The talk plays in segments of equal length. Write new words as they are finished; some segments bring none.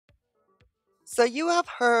So you have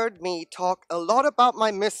heard me talk a lot about my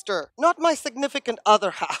mister, not my significant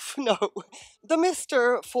other half, no, the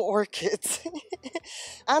mister for orchids.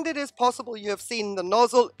 And it is possible you have seen the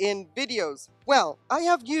nozzle in videos. Well, I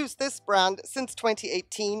have used this brand since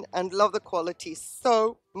 2018 and love the quality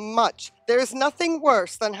so much. There is nothing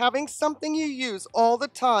worse than having something you use all the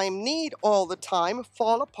time, need all the time,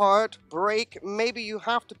 fall apart, break, maybe you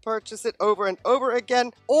have to purchase it over and over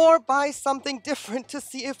again, or buy something different to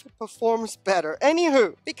see if it performs better.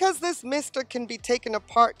 Anywho, because this mister can be taken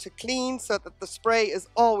apart to clean so that the spray is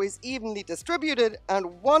always evenly distributed,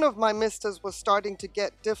 and one of my misters was starting to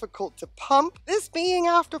get difficult to pump, this being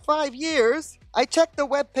after 5 years, I checked the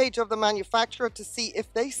webpage of the manufacturer to see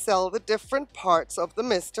if they sell the different parts of the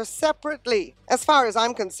mister separately. As far as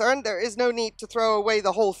I'm concerned, there is no need to throw away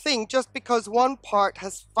the whole thing just because one part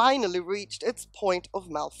has finally reached its point of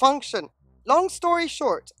malfunction. Long story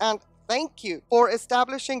short, and thank you for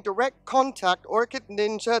establishing direct contact Orchid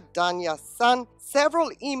Ninja Danya-san several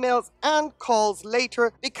emails and calls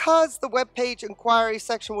later because the webpage inquiry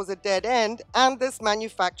section was a dead end and this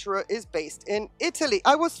manufacturer is based in Italy.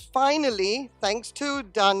 I was finally, thanks to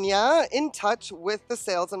Danya, in touch with the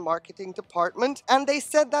sales and marketing department, and they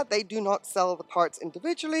said that they do not sell the parts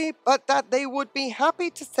individually, but that they would be happy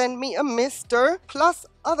to send me a mister plus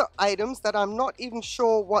other items that I'm not even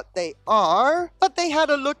sure what they are, but they had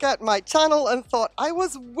a look at my channel and thought I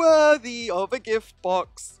was worthy of a gift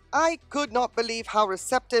box. I could not believe how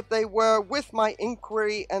receptive they were with my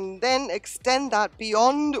inquiry and then extend that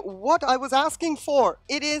beyond what I was asking for.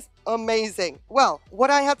 It is amazing. Well, what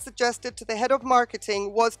I had suggested to the head of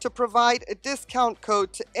marketing was to provide a discount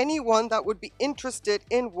code to anyone that would be interested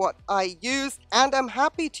in what I use, and I'm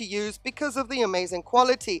happy to use because of the amazing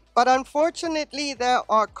quality. But unfortunately, there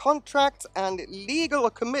are contracts and legal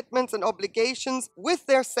commitments and obligations with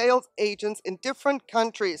their sales agents in different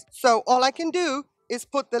countries. So all I can do is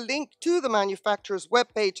put the link to the manufacturer's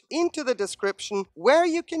webpage into the description where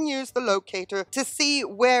you can use the locator to see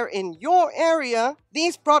where in your area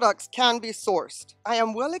these products can be sourced. I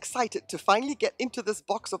am well excited to finally get into this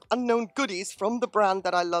box of unknown goodies from the brand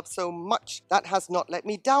that I love so much. That has not let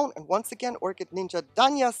me down, and once again, Orchid Ninja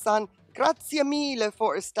Danya-san, grazie mille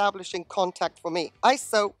for establishing contact for me. I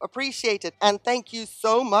so appreciate it, and thank you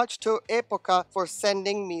so much to Epoca for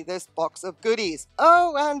sending me this box of goodies.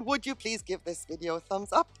 Oh, and would you please give this video a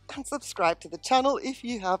thumbs up and subscribe to the channel if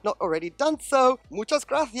you have not already done so. Muchas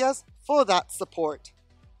gracias for that support.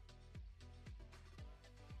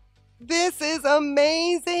 This is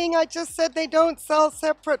amazing! I just said they don't sell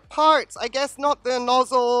separate parts. I guess not the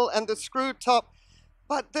nozzle and the screw top,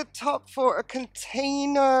 but the top for a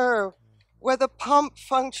container, where the pump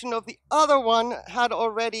function of the other one had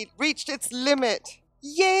already reached its limit.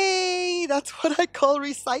 Yay! That's what I call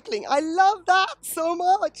recycling. I love that so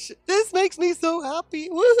much. This makes me so happy.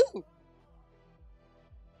 Woohoo!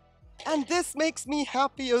 And this makes me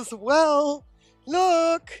happy as well.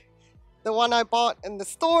 Look! The one I bought in the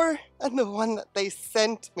store and the one that they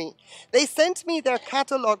sent me. They sent me their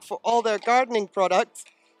catalog for all their gardening products,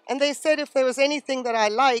 and they said if there was anything that I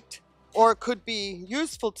liked or could be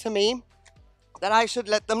useful to me, that I should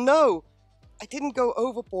let them know. I didn't go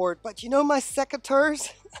overboard, but you know my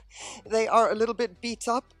secateurs? They are a little bit beat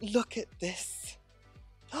up. Look at this.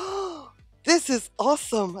 This is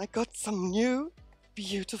awesome. I got some new,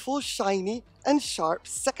 beautiful, shiny, and sharp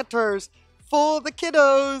secateurs for the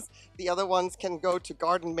kiddos. The other ones can go to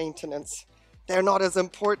garden maintenance. They're not as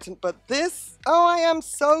important, but this, oh, I am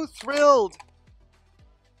so thrilled.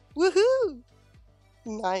 Woohoo!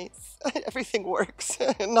 Nice. Everything works.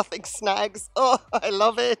 Nothing snags. Oh, I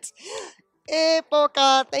love it.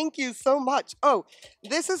 Epoca, thank you so much. Oh,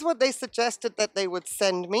 this is what they suggested that they would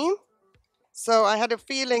send me. So I had a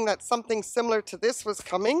feeling that something similar to this was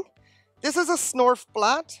coming. This is a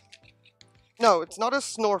Snorfblatt. No, it's not a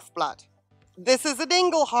Snorfblatt. This is a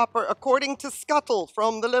dingle hopper, according to Scuttle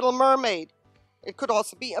from The Little Mermaid. It could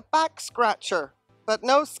also be a back scratcher. But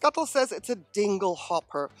no, Scuttle says it's a dingle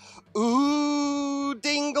hopper. Ooh,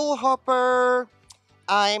 dingle hopper.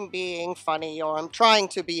 I'm being funny, or I'm trying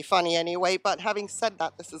to be funny anyway, but having said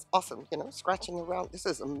that, this is awesome. You know, scratching around, this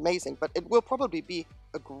is amazing, but it will probably be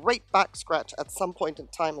a great back scratch at some point in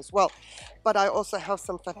time as well. But I also have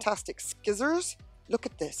some fantastic skizzers. Look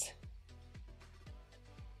at this.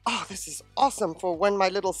 Oh, this is awesome for when my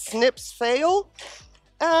little snips fail.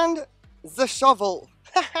 And the shovel.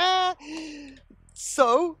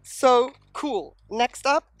 So cool. Next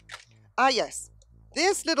up, yes.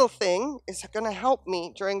 This little thing is going to help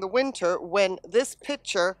me during the winter when this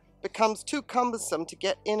pitcher becomes too cumbersome to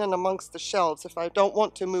get in and amongst the shelves if I don't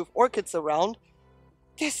want to move orchids around.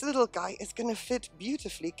 This little guy is going to fit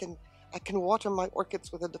beautifully. I can water my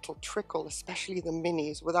orchids with a little trickle, especially the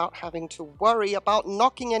minis, without having to worry about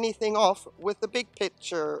knocking anything off with the big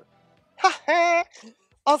picture.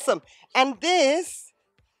 Awesome. And this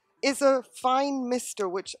is a fine mister,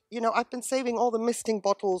 which, I've been saving all the misting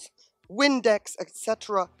bottles, Windex,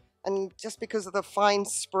 etc. And just because of the fine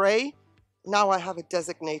spray, now I have a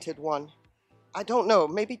designated one. I don't know,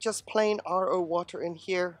 maybe just plain RO water in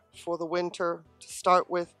here for the winter to start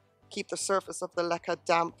with. Keep the surface of the leca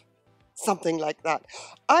damp. Something like that.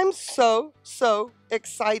 I'm so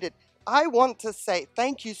excited. I want to say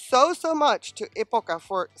thank you so much to EPOCA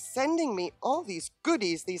for sending me all these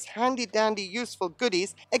goodies, these handy dandy useful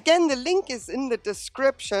goodies. Again, the link is in the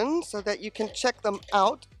description so that you can check them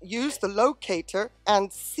out, use the locator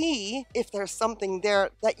and see if there's something there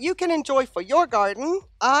that you can enjoy for your garden.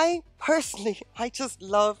 I just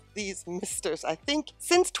love these misters. I think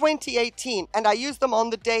since 2018, and I use them on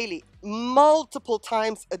the daily multiple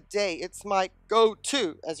times a day. It's my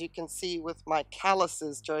go-to. As you can see with my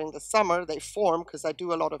calluses during the summer, they form because I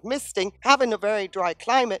do a lot of misting, having a very dry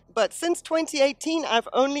climate. But since 2018, I've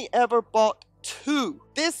only ever bought 2.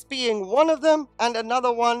 This being one of them and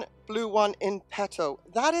another one, blue one in petto.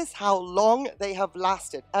 That is how long they have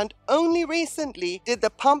lasted. And only recently did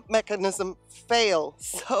the pump mechanism fail.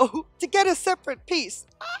 So to get a separate piece,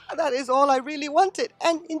 that is all I really wanted.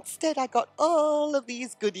 And instead I got all of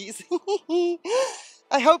these goodies.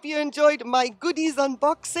 I hope you enjoyed my goodies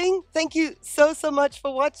unboxing. Thank you so much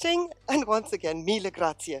for watching. And once again, mille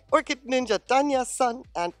grazie. Orchid Ninja Tanya-san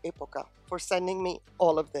and EPOCA for sending me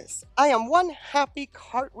all of this. I am one happy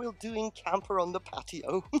cartwheel doing camper on the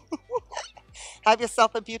patio. Have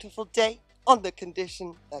yourself a beautiful day on the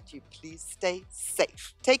condition that you please stay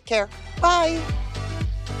safe. Take care. Bye.